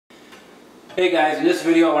Hey guys, in this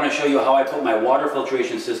video I want to show you how I put my water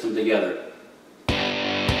filtration system together.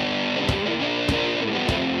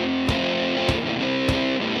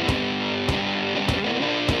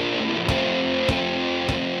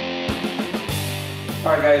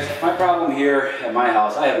 Alright guys, my problem here at my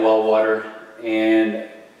house, I have well water and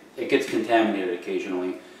it gets contaminated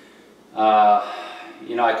occasionally.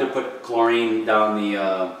 You know, I could put chlorine down the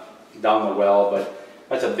well, but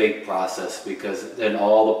that's a big process because then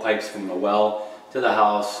all the pipes from the well to the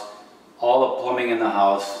house, all the plumbing in the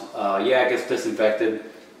house, yeah, it gets disinfected,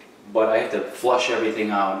 but I have to flush everything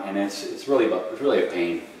out, and it's really a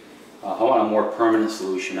pain. I want a more permanent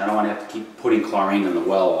solution. I don't want to have to keep putting chlorine in the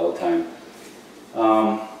well all the time.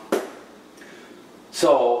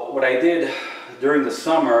 So what I did during the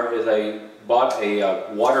summer is I bought a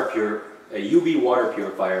UV water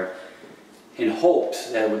purifier in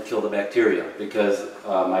hopes that it would kill the bacteria, because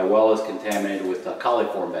my well is contaminated with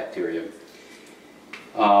coliform bacteria.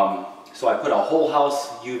 So I put a whole house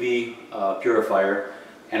UV purifier,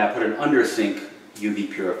 and I put an undersink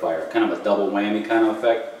UV purifier, kind of a double whammy kind of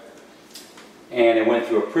effect. And it went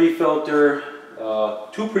through a pre-filter,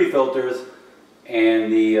 2 pre-filters,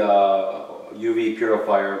 and the UV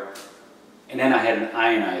purifier, and then I had an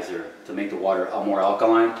ionizer to make the water more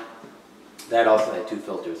alkaline. That also had 2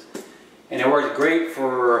 filters. And it worked great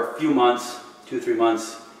for a few months, 2-3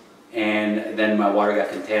 months, and then my water got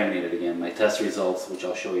contaminated again. My test results, which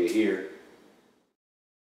I'll show you here.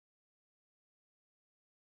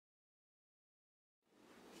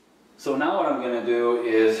 So now what I'm going to do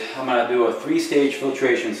is I'm going to do a 3-stage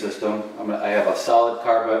filtration system. I have a solid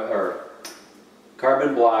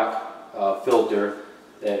carbon block filter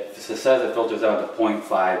that says it filters out to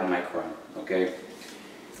 0.5 micron. Okay.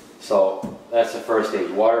 So that's the first stage.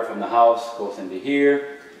 Water from the house goes into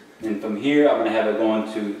here, and from here I'm going to have it go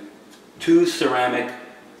into 2 ceramic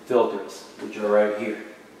filters, which are right here.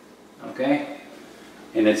 Okay,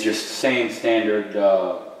 and it's just the same standard.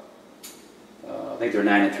 I think they're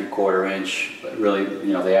 9 3/4 inch, but really,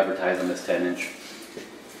 you know, they advertise them as 10 inch.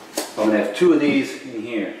 So I'm going to have 2 of these in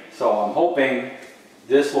here. So I'm hoping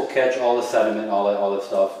this will catch all the sediment, all the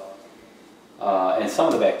stuff, and some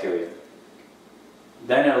of the bacteria.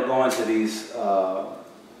 Then it'll go into these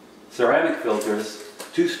ceramic filters,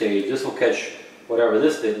 2-stage. This will catch whatever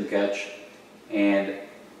this didn't catch, and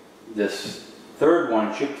this third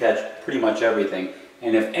one should catch pretty much everything.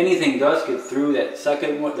 And if anything does get through that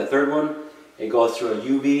second one, the third one, it goes through a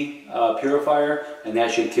UV purifier, and that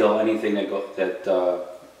should kill anything that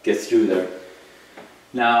gets through there.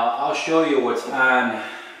 Now I'll show you what's on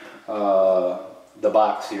the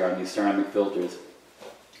box here on these ceramic filters.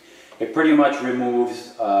 It pretty much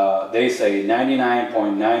removes, they say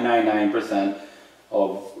 99.999%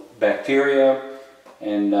 of bacteria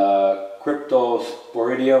and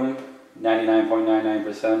cryptosporidium,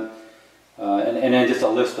 99.99%, and then just a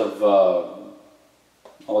list of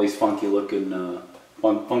all these funky looking,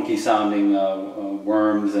 funky sounding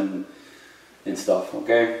worms and stuff.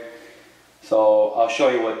 Okay, so I'll show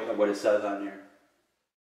you what it says on here.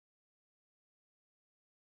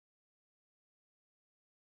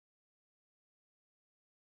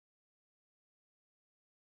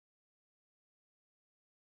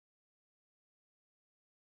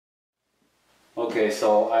 Okay,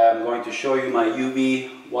 so I am going to show you my UV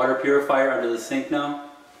water purifier under the sink now.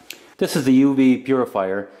 This is the UV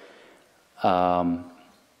purifier.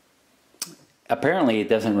 Apparently it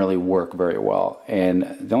doesn't really work very well,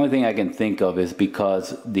 and the only thing I can think of is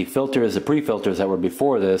because the filters, the pre-filters that were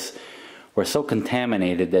before this, were so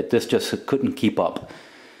contaminated that this just couldn't keep up.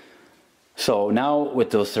 So now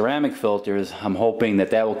with those ceramic filters, I'm hoping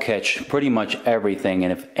that will catch pretty much everything,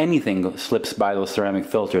 and if anything slips by those ceramic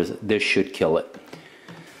filters, this should kill it.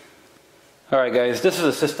 Alright guys, this is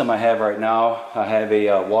the system I have right now. I have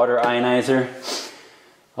a water ionizer,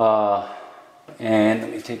 and let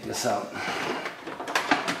me take this out.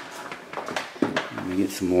 Let me get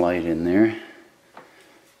some light in there.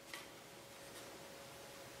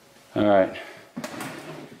 Alright,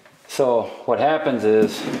 so what happens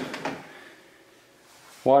is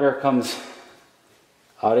water comes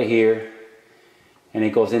out of here and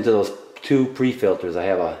it goes into those 2 pre-filters. I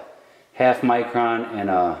have a 0.5 micron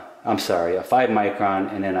and a 5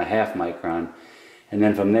 micron and then a 0.5 micron, and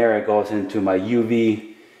then from there it goes into my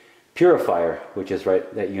UV purifier, which is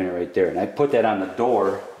that unit right there, and I put that on the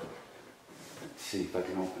door. Let's see if I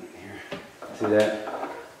can open it here. See that?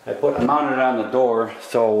 I mounted it on the door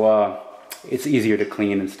so it's easier to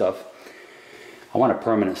clean and stuff. I want a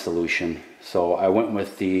permanent solution, so I went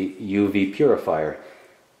with the UV purifier.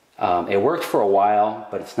 It worked for a while,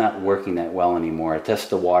 but it's not working that well anymore. I tested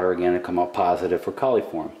the water again, it came out positive for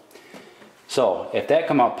coliform. So if that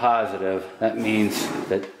come out positive, that means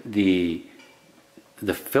that the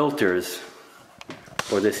filters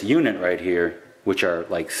for this unit right here, which are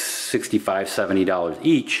like $65, $70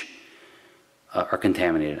 each, are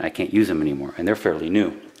contaminated. I can't use them anymore, and they're fairly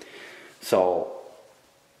new. So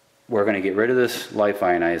we're going to get rid of this life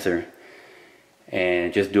ionizer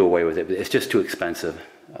and just do away with it. It's just too expensive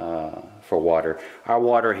for water. Our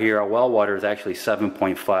water here, our well water, is actually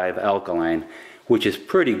 7.5 alkaline, which is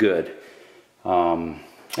pretty good.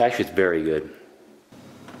 Actually, it's very good.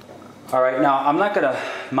 All right, now I'm not going to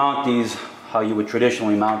mount these how you would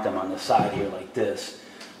traditionally mount them on the side here like this.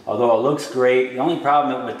 Although it looks great, the only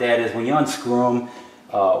problem with that is when you unscrew them,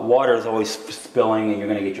 water is always spilling and you're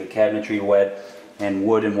going to get your cabinetry wet, and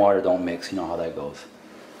wood and water don't mix. You know how that goes.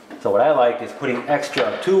 So what I like is putting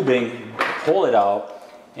extra tubing, pull it out,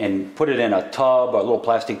 and put it in a tub or a little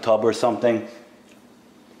plastic tub or something.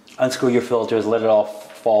 Unscrew your filters, let it all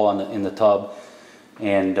fall in the tub,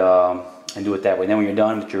 and do it that way. Then when you're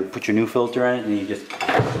done, put your new filter in it, and you just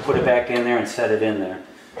put it back in there and set it in there.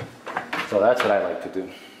 So that's what I like to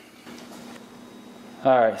do.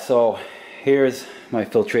 Alright, so here's my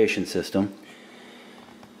filtration system.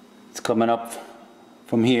 It's coming up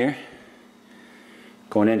from here,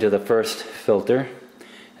 going into the first filter,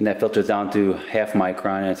 and that filters down to 0.5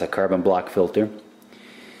 micron, and it's a carbon block filter.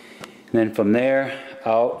 And then from there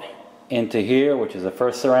out into here, which is the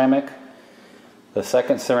first ceramic, the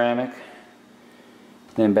second ceramic,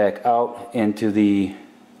 then back out into the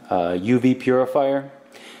UV purifier.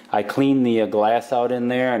 I cleaned the glass out in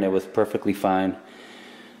there and it was perfectly fine.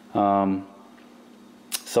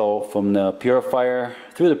 So from the purifier,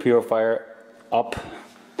 through the purifier, up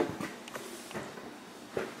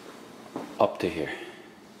to here.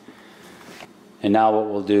 And now what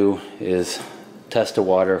we'll do is test the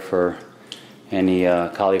water for any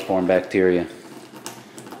coliform bacteria.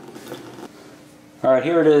 Alright,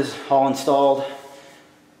 here it is, all installed.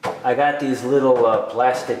 I got these little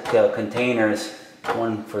plastic containers,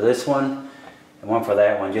 one for this one and one for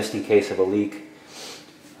that one, just in case of a leak.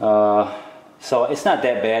 So it's not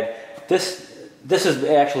that bad. This is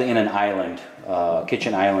actually in an island,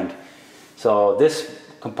 kitchen island. So this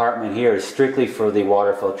compartment here is strictly for the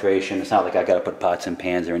water filtration. It's not like I got to put pots and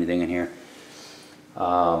pans or anything in here.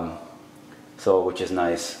 So which is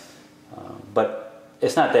nice. But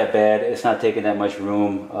it's not that bad. It's not taking that much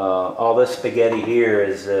room. All this spaghetti here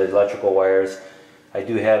is electrical wires. I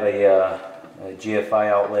do have a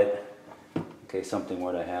GFI outlet in case something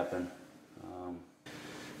were to happen.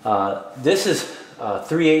 This is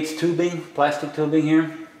 3/8 tubing, plastic tubing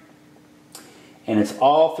here. And it's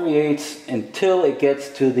all 3/8 until it gets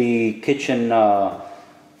to the kitchen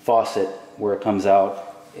faucet where it comes out.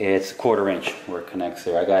 It's 1/4 inch where it connects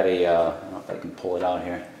there. I got a, I don't know if I can pull it out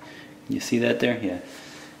here. You see that there? Yeah.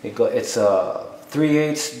 It's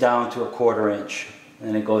 3/8 down to 1/4 inch,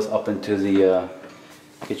 and it goes up into the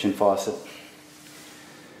kitchen faucet.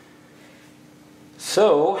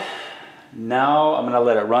 So now I'm going to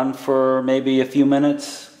let it run for maybe a few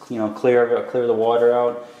minutes, you know, clear the water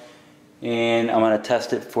out, and I'm going to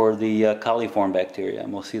test it for the coliform bacteria,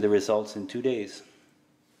 and we'll see the results in 2 days.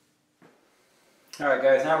 Alright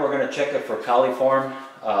guys, now we're going to check it for coliform.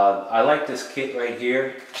 I like this kit right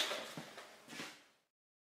here.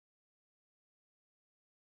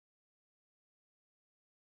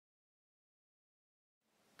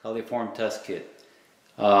 Coliform test kit.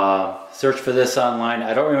 Search for this online.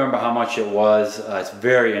 I don't remember how much it was. It's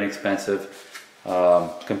very inexpensive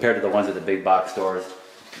compared to the ones at the big box stores.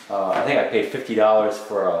 I think I paid $50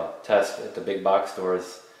 for a test at the big box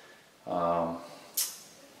stores.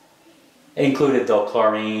 It included though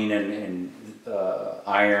chlorine and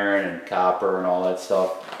iron and copper and all that stuff.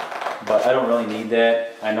 But I don't really need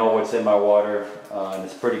that. I know what's in my water and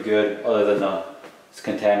it's pretty good, other than it's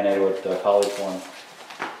contaminated with coliform.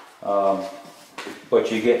 But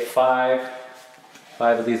you get five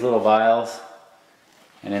of these little vials,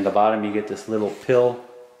 and in the bottom you get this little pill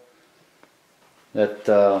that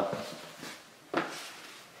let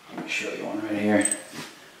me show you one right here.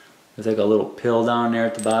 There's like a little pill down there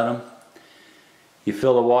at the bottom. You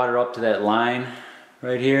fill the water up to that line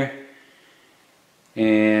right here,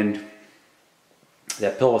 and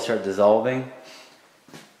that pill will start dissolving.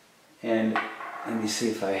 And let me see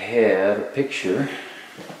if I have a picture.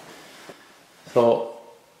 So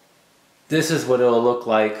this is what it'll look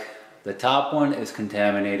like. The top one is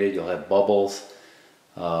contaminated. You'll have bubbles.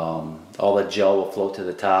 All the gel will float to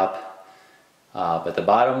the top. But the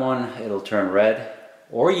bottom one, it'll turn red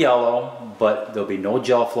or yellow, but there'll be no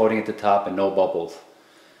gel floating at the top and no bubbles.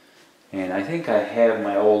 And I think I have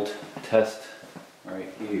my old test right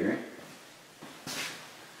here.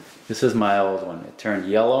 This is my old one. It turned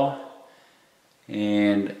yellow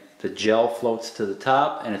and the gel floats to the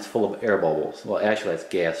top and it's full of air bubbles. Well, actually that's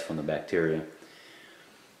gas from the bacteria.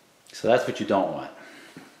 So that's what you don't want.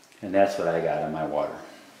 And that's what I got in my water.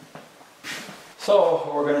 So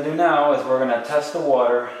what we're going to do now is we're going to test the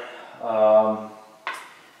water. I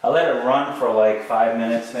let it run for like 5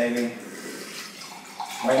 minutes maybe.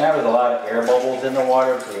 Right now there's a lot of air bubbles in the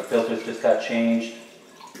water because the filters just got changed.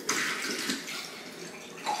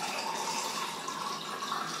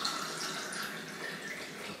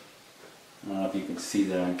 I don't know if you can see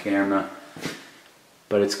that on camera,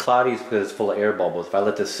 but it's cloudy because it's full of air bubbles. If I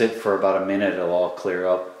let this sit for about a minute, it'll all clear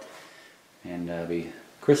up and be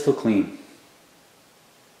crystal clean.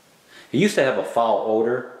 It used to have a foul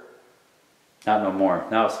odor, not no more.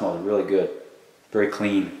 Now it smells really good, very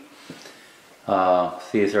clean.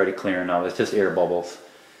 See, it's already clearing up. It's just air bubbles.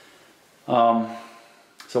 So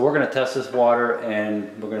we're going to test this water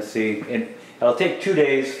and we're going to see. And it'll take 2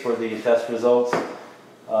 days for the test results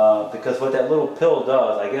because what that little pill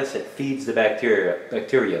does, I guess it feeds the bacteria.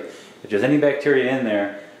 If there's any bacteria in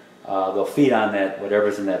there, they'll feed on that,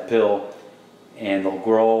 whatever's in that pill, and they'll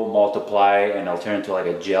grow, multiply, and they'll turn into like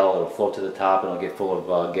a gel. It'll float to the top and it'll get full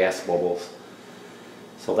of gas bubbles.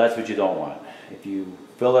 So that's what you don't want. If you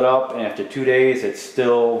fill it up and after 2 days it's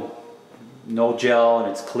still no gel and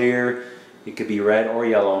it's clear, it could be red or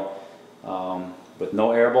yellow, with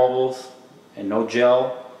no air bubbles and no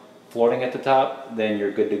gel floating at the top, then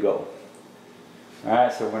you're good to go.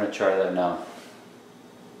 Alright, so we're going to try that now.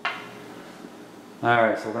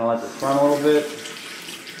 Alright, so we're going to let this run a little bit.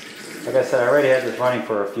 Like I said, I already had this running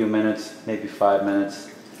for a few minutes, maybe 5 minutes.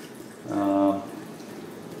 I'm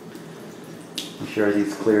sure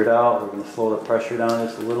these cleared out. We're going to slow the pressure down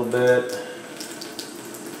just a little bit.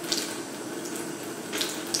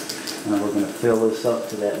 And we're going to fill this up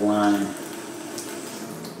to that line.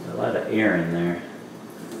 A lot of air in there.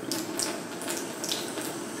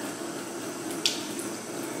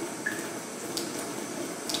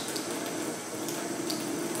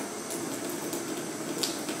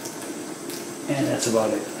 And that's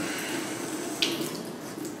about it.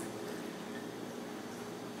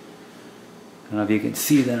 I don't know if you can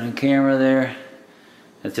see that on camera there.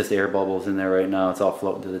 It's just air bubbles in there right now. It's all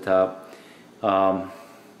floating to the top.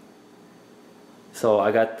 So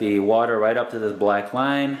I got the water right up to this black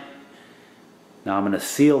line. Now I'm going to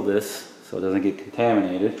seal this so it doesn't get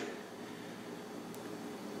contaminated.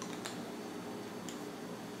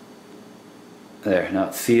 There, now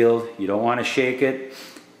it's sealed. You don't want to shake it.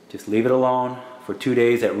 Just leave it alone for 2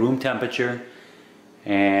 days at room temperature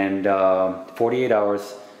and 48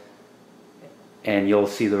 hours. And you'll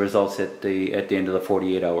see the results at the end of the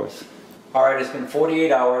 48 hours. Alright, it's been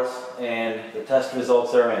 48 hours and the test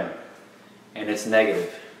results are in. And it's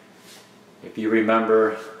negative. If you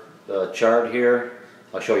remember the chart here,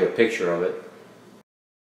 I'll show you a picture of it.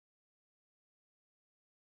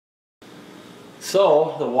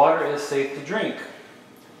 So, the water is safe to drink.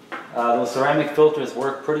 Those ceramic filters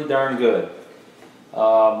work pretty darn good.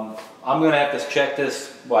 I'm going to have to check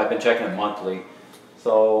this. Well, I've been checking it monthly.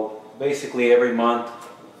 So basically every month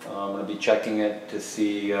I'm going to be checking it to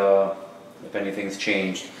see if anything's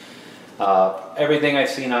changed. Everything I've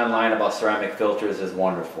seen online about ceramic filters is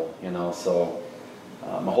wonderful, you know, so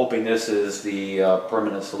I'm hoping this is the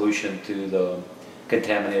permanent solution to the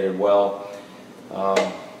contaminated well. I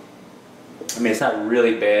mean, it's not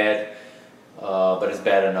really bad, but it's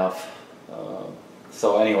bad enough.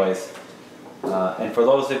 So anyways, and for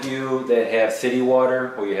those of you that have city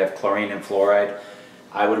water where you have chlorine and fluoride,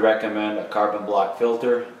 I would recommend a carbon block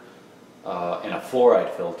filter and a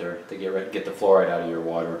fluoride filter to get the fluoride out of your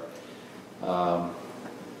water.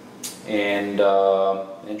 And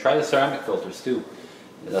try the ceramic filters too.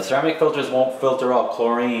 The ceramic filters won't filter out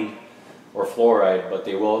chlorine or fluoride, but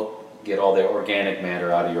they will get all the organic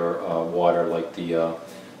matter out of your water, like the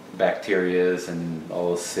bacterias and all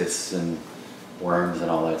those cysts and worms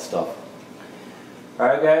and all that stuff.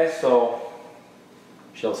 Alright guys, so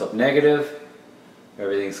shows up negative.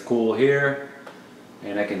 Everything's cool here,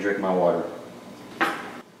 and I can drink my water.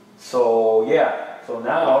 So yeah, so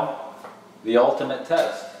now the ultimate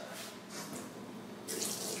test.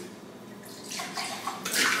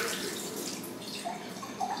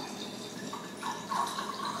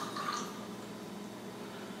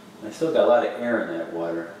 I still got a lot of air in that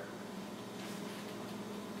water.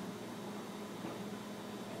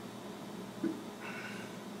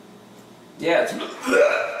 Yeah, it's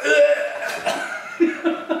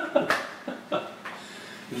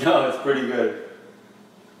no, it's pretty good.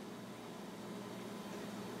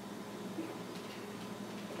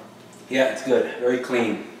 Yeah, it's good. Very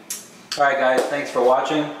clean. Alright guys, thanks for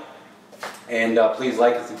watching. And please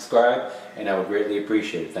like and subscribe, and I would greatly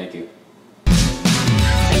appreciate it. Thank you.